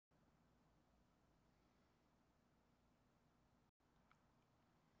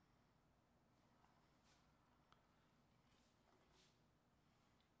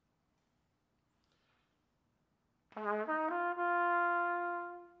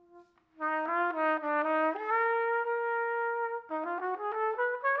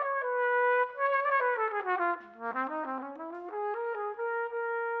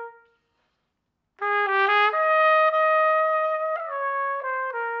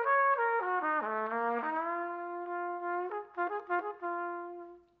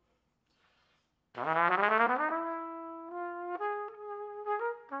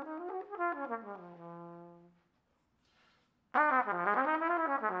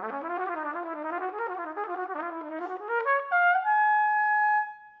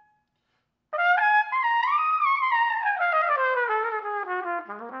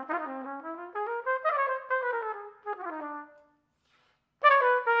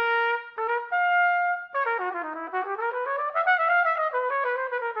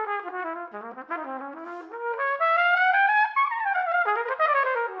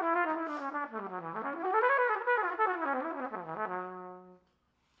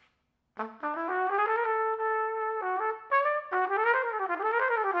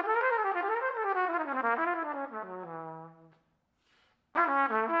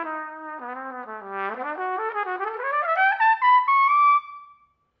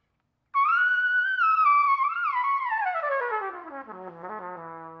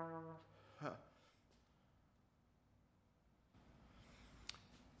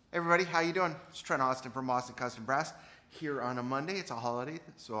Everybody, how you doing? It's Trent Austin from Austin Custom Brass here on a Monday. It's a holiday,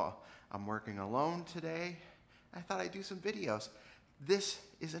 so I'm working alone today. I thought I'd do some videos. This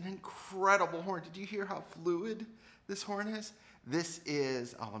is an incredible horn. Did you hear how fluid this horn is? This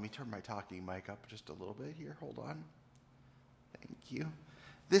is, oh, let me turn my talking mic up just a little bit here. Hold on. Thank you.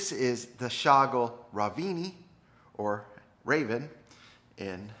 This is the Schagerl Raweni, or Raven,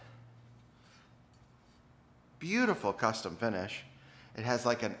 in beautiful custom finish. It has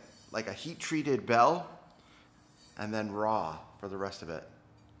like a heat-treated bell and then raw for the rest of it.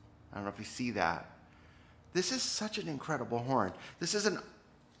 I don't know if you see that. This is such an incredible horn. This is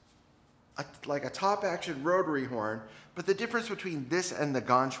like a top-action rotary horn, but the difference between this and the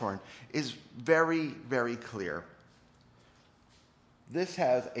Ganch horn is very, very clear. This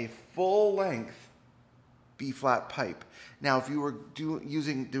has a full-length B-flat pipe. Now, if you were doing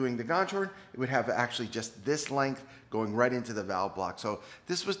the Ganch horn, it would have actually just this length going right into the valve block. So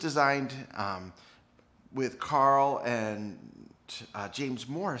this was designed with Carl and James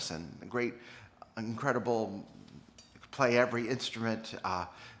Morrison, a great, incredible, play every instrument,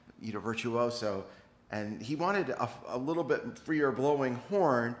 virtuoso. And he wanted a little bit freer blowing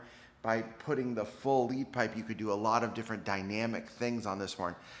horn. By putting the full lead pipe, you could do a lot of different dynamic things on this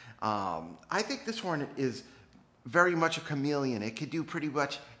horn. I think this horn is very much a chameleon. It could do pretty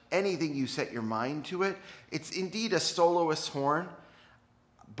much anything you set your mind to it. It's indeed a soloist horn,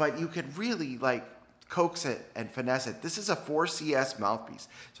 but you could really like coax it and finesse it. This is a 4CS mouthpiece,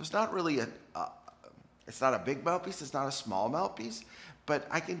 so it's not really it's not a big mouthpiece, it's not a small mouthpiece, but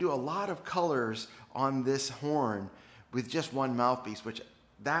I can do a lot of colors on this horn with just one mouthpiece, which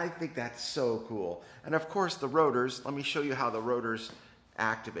I think that's so cool. And of course the rotors, let me show you how the rotors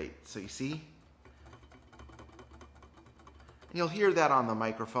activate. So you see? And you'll hear that on the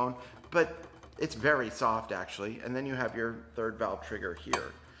microphone, but it's very soft actually. And then you have your third valve trigger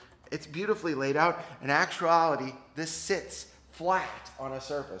here. It's beautifully laid out. In actuality, this sits flat on a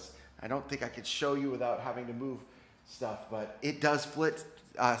surface. I don't think I could show you without having to move stuff, but it does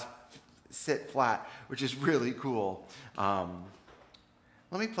sit flat, which is really cool. Let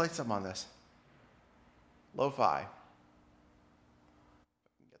me play some on this. Lo-fi.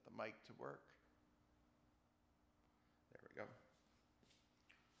 Get the mic to work. There we go.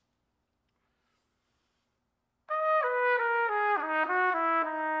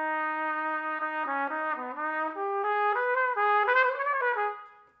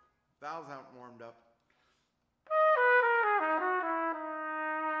 Valves aren't warmed up.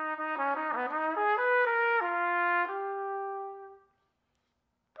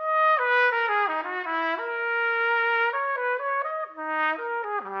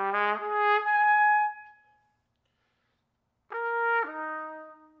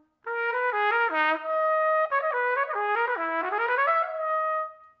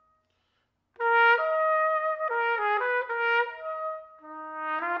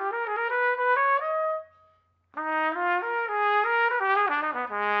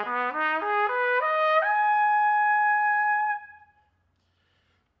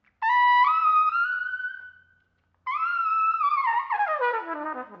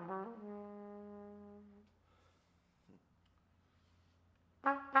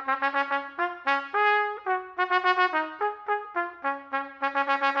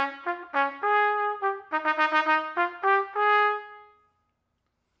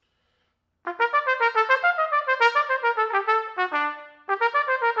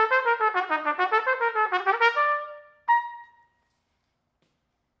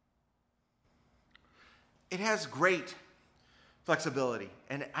 has great flexibility,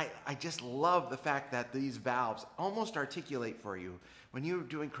 and I just love the fact that these valves almost articulate for you. When you're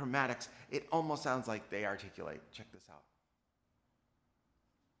doing chromatics, it almost sounds like they articulate. Check this out.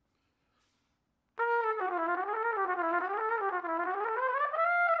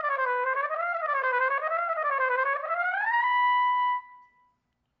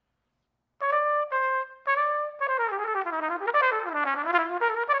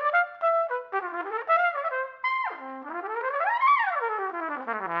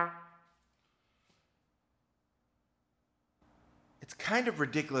 It's kind of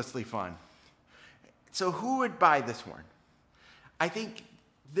ridiculously fun. So who would buy this horn? I think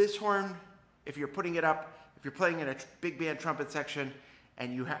this horn, if you're putting it up, if you're playing in a big band trumpet section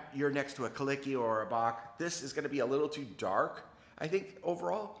and you're next to a Kalicki or a Bach, this is going to be a little too dark, I think,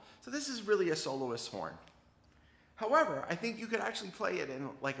 overall. So this is really a soloist horn. However, I think you could actually play it in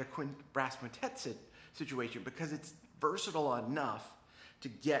like a brass quintet situation because it's versatile enough to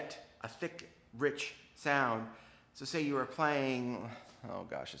get a thick, rich sound. So say you were playing, oh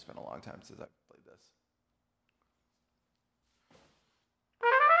gosh, it's been a long time since I've played this.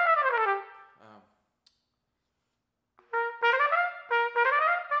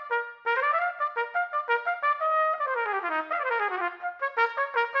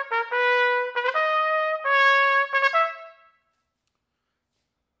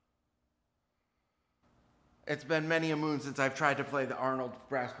 It's been many a moon since I've tried to play the Arnold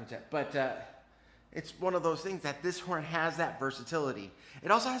Brass Quintet, but it's one of those things that this horn has that versatility.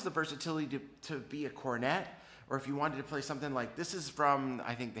 It also has the versatility to be a cornet, or if you wanted to play something like, this is from,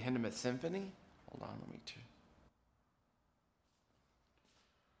 I think, the Hindemith Symphony. Hold on, let me check.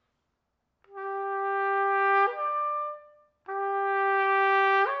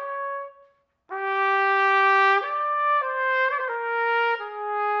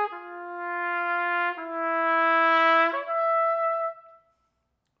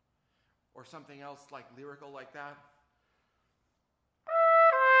 Or something else like lyrical like that.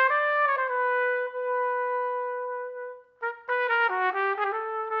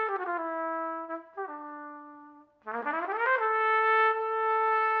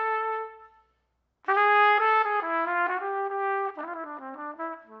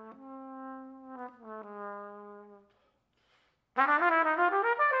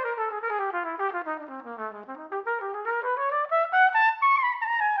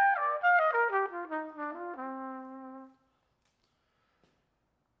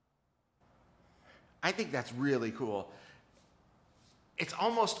 I think that's really cool. It's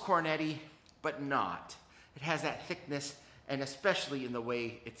almost cornetty, but not. It has that thickness, and especially in the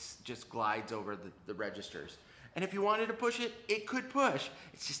way it just glides over the registers. And if you wanted to push it, it could push.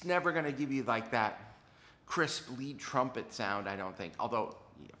 It's just never going to give you like that crisp lead trumpet sound, I don't think. Although,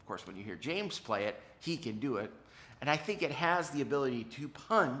 of course, when you hear James play it, he can do it. And I think it has the ability to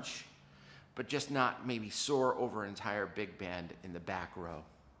punch, but just not maybe soar over an entire big band in the back row.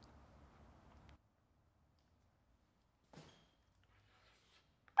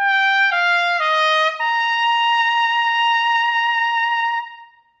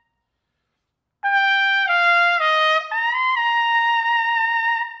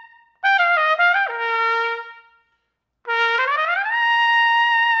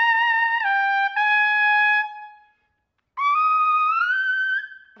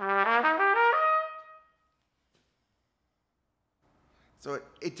 So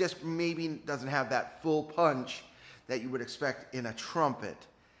it just maybe doesn't have that full punch that you would expect in a trumpet,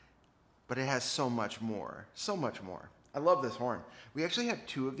 but it has so much more, so much more. I love this horn. We actually have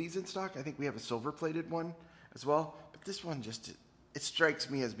two of these in stock. I think we have a silver-plated one as well, but this one just, it strikes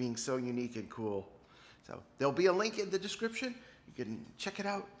me as being so unique and cool. So there'll be a link in the description. You can check it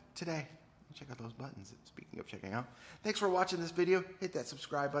out today. Check out those buttons. Speaking of checking out, thanks for watching this video. Hit that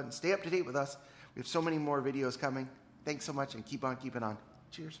subscribe button. Stay up to date with us. We have so many more videos coming. Thanks so much, and keep on keeping on.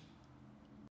 Cheers.